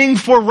aiming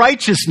for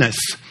righteousness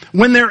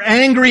when they're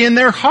angry in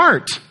their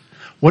heart?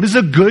 What does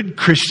a good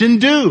Christian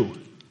do?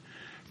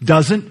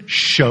 Doesn't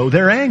show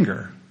their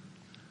anger.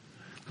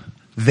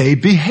 They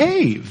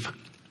behave.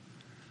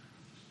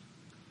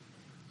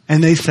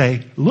 And they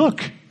say,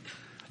 look,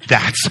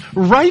 that's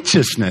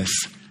righteousness.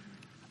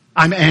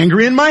 I'm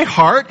angry in my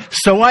heart,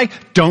 so I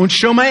don't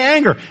show my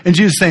anger. And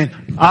Jesus is saying,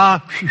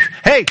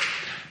 hey,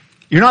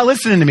 you're not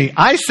listening to me.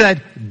 I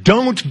said,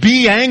 don't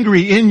be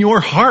angry in your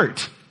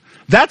heart.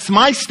 That's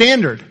my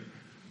standard.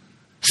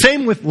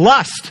 Same with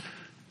lust.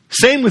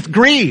 Same with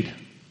greed.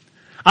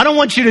 I don't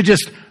want you to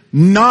just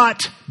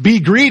not be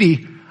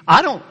greedy.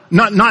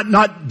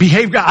 Not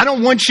behave. I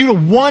don't want you to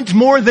want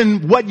more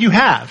than what you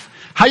have.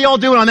 How y'all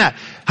doing on that?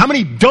 How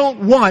many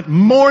don't want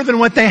more than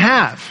what they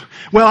have?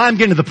 Well, I'm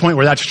getting to the point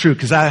where that's true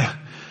because I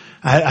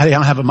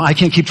don't have I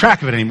can't keep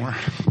track of it anymore.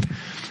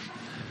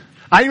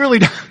 I really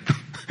don't.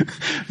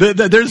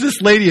 There's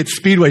this lady at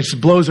Speedway, she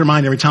blows her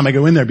mind every time I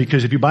go in there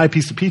because if you buy a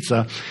piece of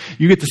pizza,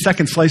 you get the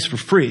second slice for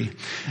free.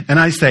 And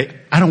I say,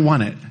 I don't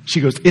want it.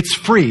 She goes, it's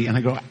free. And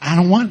I go, I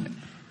don't want it.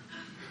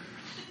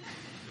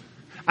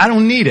 I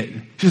don't need it.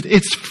 She says,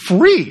 it's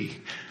free.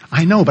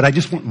 I know, but I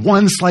just want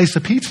one slice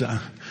of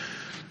pizza.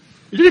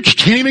 You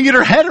can't even get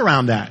her head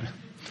around that.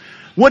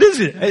 What is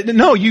it?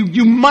 No,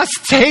 you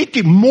must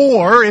take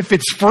more if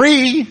it's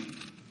free.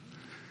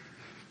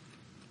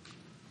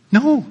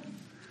 No.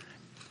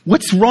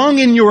 What's wrong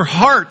in your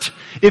heart?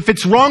 If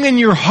it's wrong in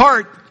your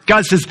heart,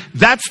 God says,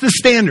 that's the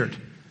standard.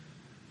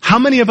 How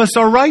many of us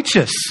are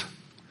righteous?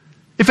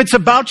 If it's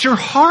about your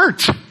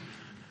heart,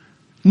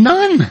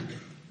 none.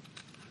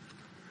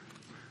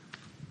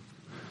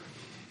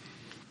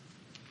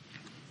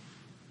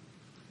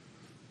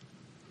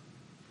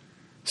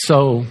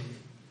 So,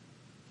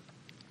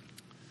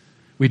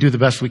 we do the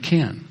best we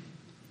can.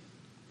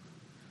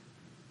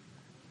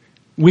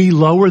 We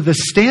lower the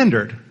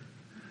standard.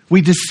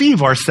 We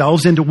deceive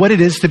ourselves into what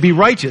it is to be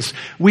righteous.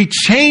 We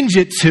change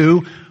it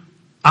to,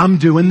 I'm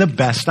doing the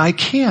best I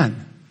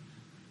can.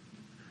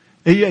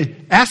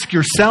 Ask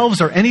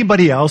yourselves or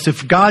anybody else,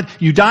 if God,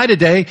 you die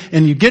today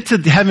and you get to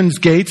heaven's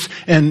gates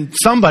and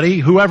somebody,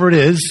 whoever it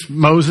is,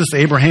 Moses,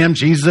 Abraham,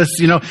 Jesus,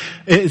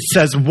 it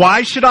says,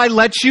 why should I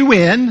let you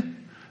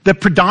in? The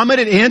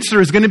predominant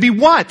answer is going to be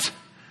what?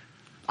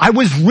 I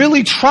was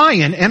really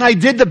trying and I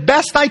did the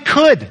best I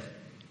could.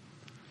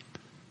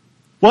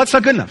 Well, that's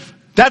not good enough.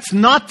 That's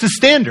not the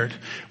standard.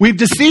 We've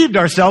deceived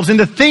ourselves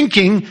into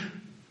thinking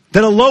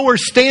that a lower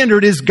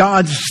standard is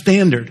God's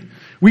standard.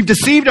 We've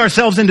deceived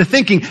ourselves into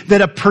thinking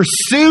that a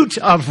pursuit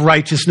of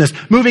righteousness,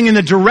 moving in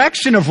the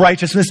direction of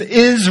righteousness,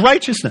 is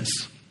righteousness.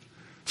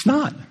 It's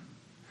not.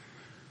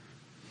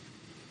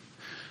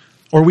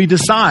 Or we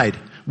decide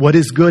what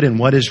is good and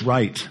what is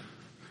right,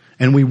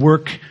 and we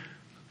work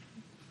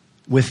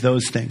with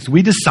those things.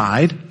 We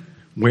decide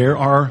where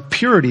our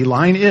purity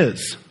line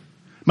is.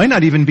 It might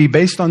not even be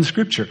based on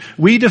Scripture.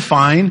 We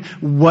define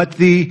what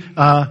the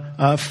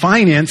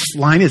finance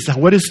line is.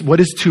 What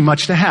is too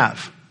much to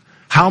have?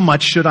 How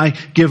much should I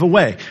give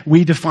away?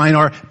 We define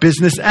our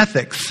business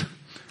ethics.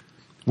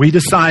 We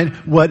decide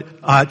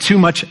what too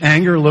much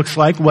anger looks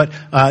like, what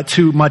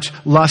too much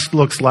lust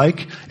looks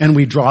like, and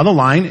we draw the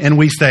line and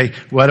we say,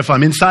 what if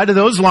I'm inside of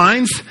those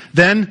lines,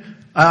 then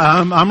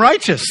I'm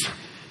righteous.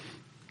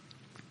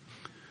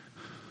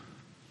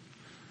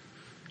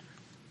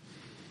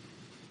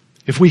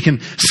 If we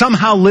can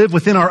somehow live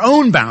within our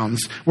own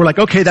bounds, we're like,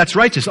 okay, that's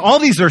righteous. All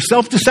these are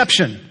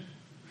self-deception.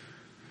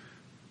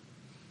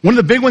 One of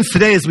the big ones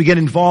today is we get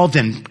involved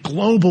in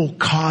global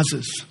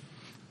causes.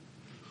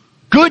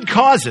 Good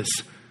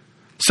causes.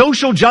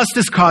 Social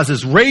justice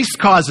causes, race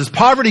causes,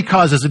 poverty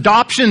causes,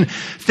 adoption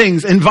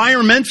things,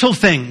 environmental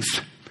things.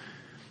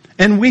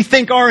 And we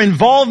think our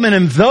involvement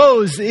in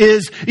those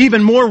is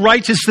even more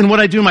righteous than what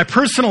I do in my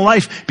personal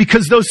life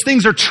because those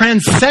things are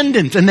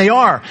transcendent, and they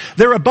are.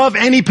 They're above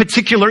any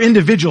particular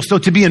individual. So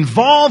to be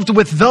involved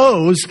with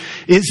those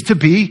is to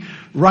be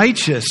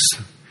righteous.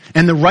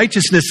 And the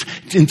righteousness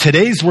in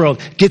today's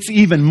world gets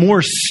even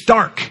more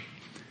stark.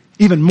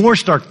 Even more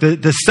stark.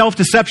 The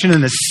self-deception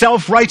and the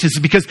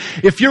self-righteousness. Because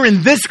if you're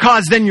in this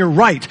cause, then you're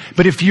right.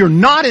 But if you're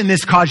not in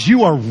this cause,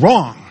 you are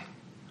wrong.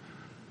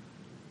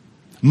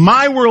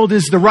 My world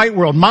is the right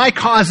world. My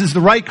cause is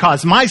the right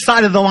cause. My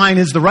side of the line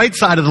is the right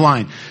side of the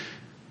line.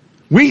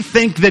 We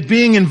think that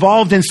being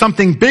involved in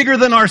something bigger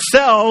than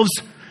ourselves,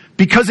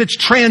 because it's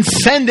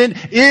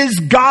transcendent, is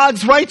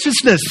God's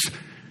righteousness.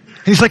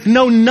 And he's like,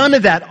 no, none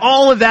of that.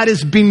 All of that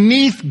is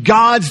beneath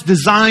God's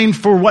design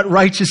for what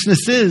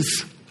righteousness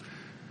is.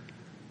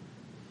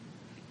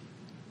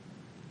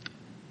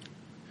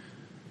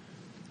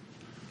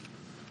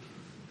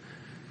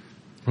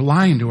 We're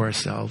lying to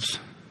ourselves.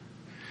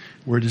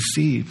 We're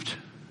deceived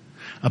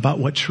about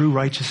what true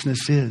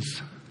righteousness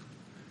is.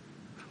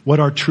 What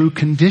our true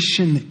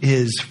condition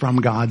is from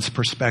God's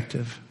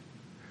perspective.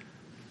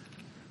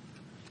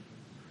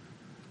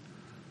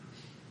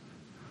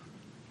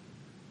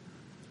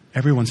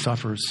 Everyone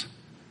suffers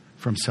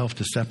from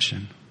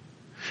self-deception.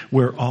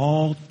 We're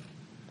all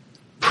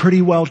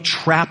pretty well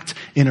trapped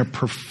in a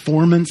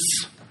performance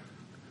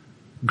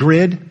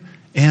grid,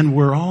 and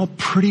we're all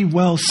pretty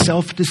well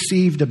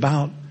self-deceived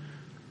about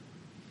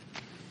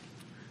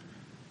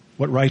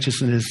what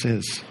righteousness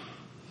is.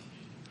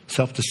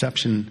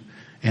 Self-deception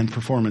and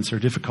performance are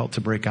difficult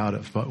to break out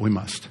of, but we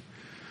must.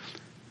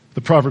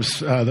 The Proverbs,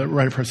 the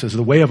writer says,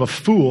 the way of a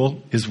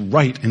fool is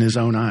right in his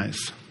own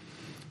eyes.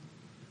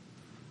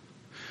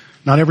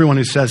 Not everyone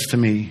who says to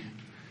me,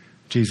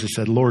 Jesus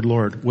said, Lord,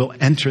 Lord, will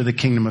enter the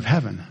kingdom of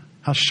heaven.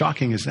 How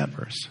shocking is that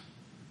verse?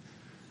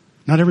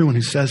 Not everyone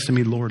who says to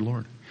me, Lord,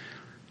 Lord.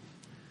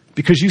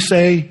 Because you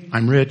say,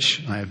 I'm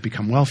rich, I have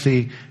become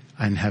wealthy,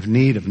 and have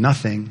need of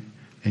nothing,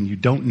 and you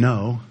don't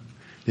know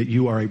that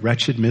you are a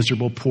wretched,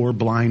 miserable, poor,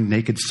 blind,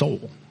 naked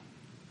soul.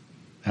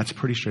 That's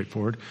pretty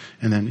straightforward.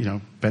 And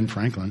then, Ben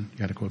Franklin, you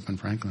got to quote Ben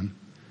Franklin.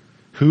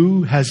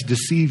 Who has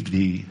deceived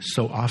thee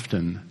so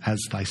often as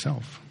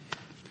thyself?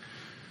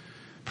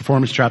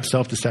 Performance trap,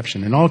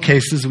 self-deception. In all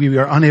cases, we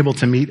are unable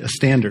to meet a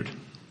standard.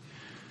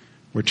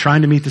 We're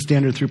trying to meet the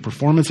standard through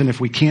performance, and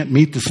if we can't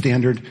meet the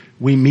standard,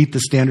 we meet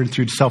the standard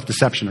through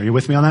self-deception. Are you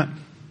with me on that?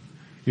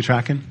 You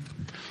tracking?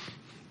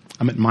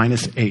 I'm at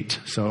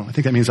 -8, so I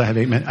think that means I have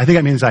 8 minutes. I think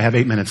that means I have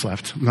 8 minutes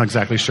left. I'm not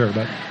exactly sure,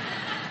 but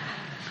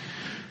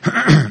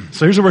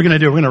so here's what we're going to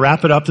do. We're going to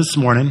wrap it up this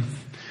morning,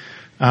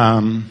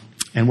 and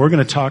we're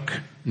going to talk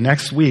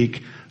next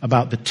week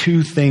about the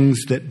two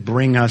things that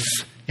bring us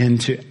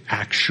into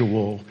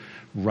actual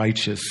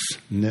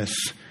righteousness.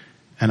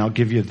 And I'll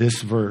give you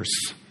this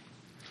verse,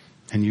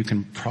 and you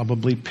can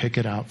probably pick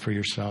it out for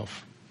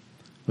yourself.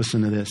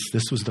 Listen to this.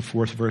 This was the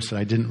fourth verse that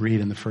I didn't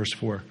read in the first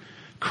four.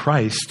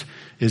 Christ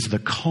is the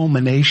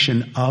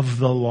culmination of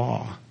the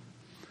law,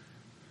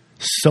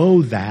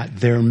 so that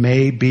there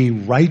may be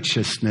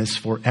righteousness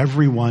for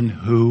everyone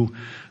who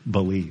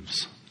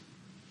believes.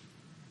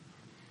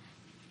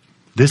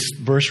 This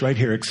verse right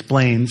here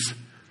explains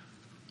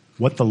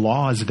what the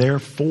law is there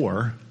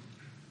for,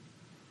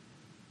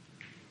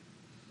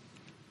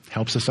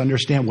 helps us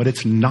understand what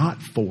it's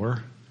not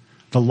for.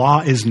 The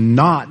law is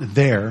not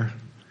there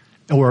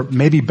or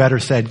maybe better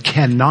said,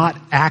 cannot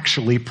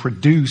actually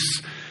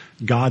produce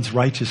God's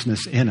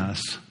righteousness in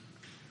us.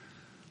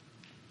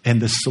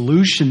 And the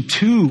solution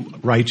to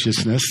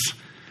righteousness,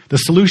 the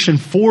solution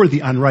for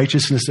the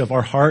unrighteousness of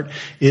our heart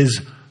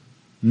is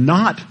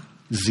not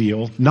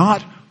zeal,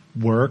 not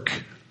work,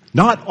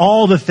 not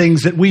all the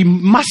things that we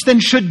must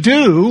and should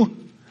do.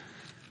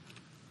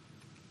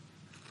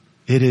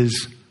 It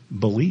is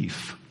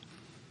belief.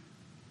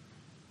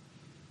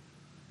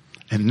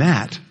 And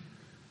that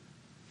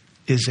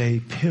is a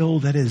pill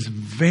that is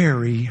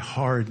very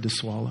hard to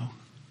swallow.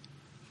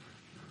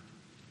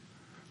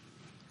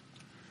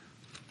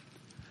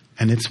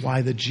 And it's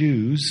why the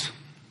Jews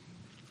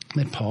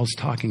that Paul's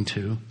talking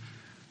to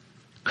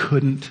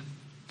couldn't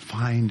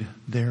find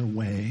their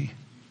way.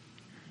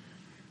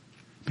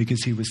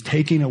 Because he was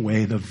taking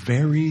away the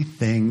very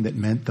thing that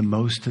meant the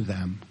most to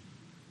them,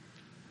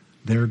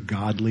 their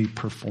godly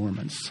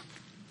performance.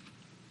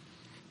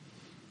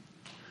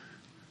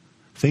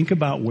 Think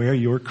about where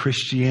your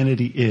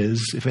Christianity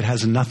is if it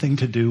has nothing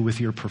to do with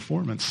your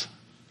performance.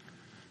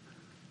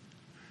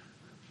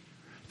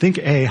 Think,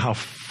 A, how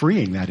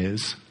freeing that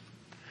is.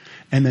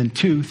 And then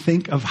 2,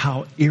 think of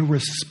how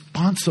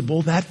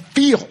irresponsible that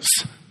feels.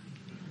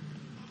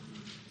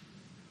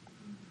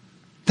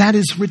 That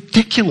is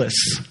ridiculous.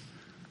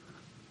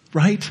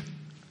 Right?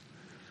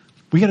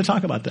 We got to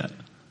talk about that.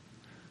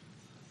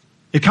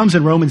 It comes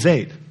in Romans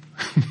 8.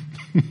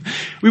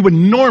 We would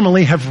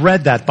normally have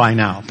read that by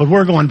now, but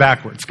we're going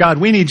backwards. God,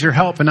 we need your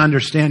help in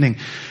understanding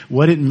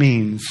what it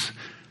means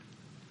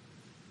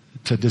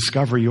to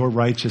discover your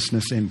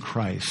righteousness in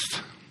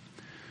Christ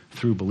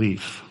through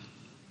belief,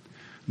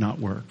 not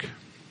work.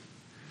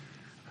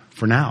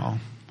 For now,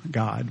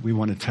 God, we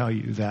want to tell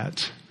you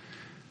that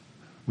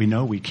we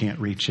know we can't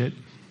reach it.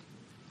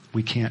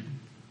 We can't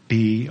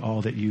be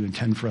all that you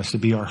intend for us to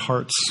be. Our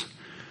hearts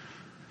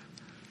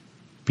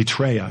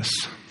betray us.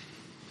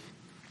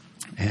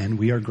 And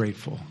we are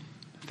grateful,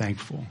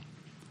 thankful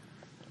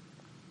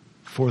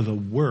for the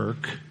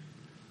work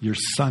your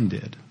Son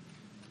did.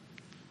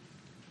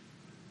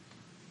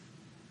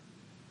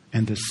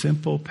 And the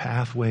simple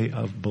pathway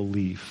of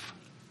belief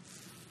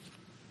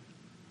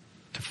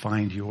to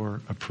find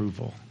your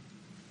approval.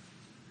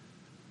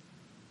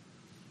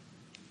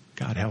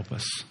 God, help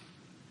us.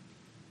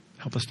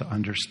 Help us to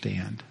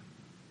understand.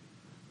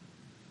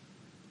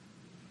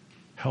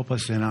 Help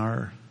us in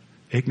our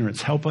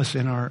ignorance. Help us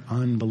in our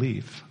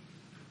unbelief.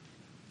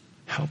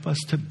 Help us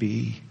to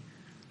be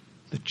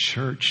the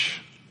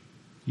church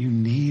you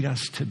need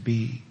us to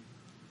be.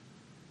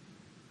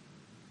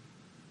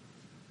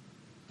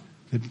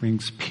 That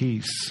brings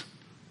peace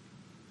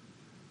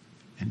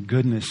and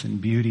goodness and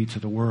beauty to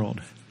the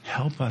world.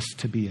 Help us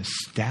to be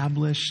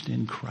established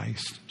in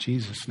Christ. In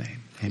Jesus'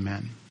 name,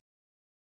 amen.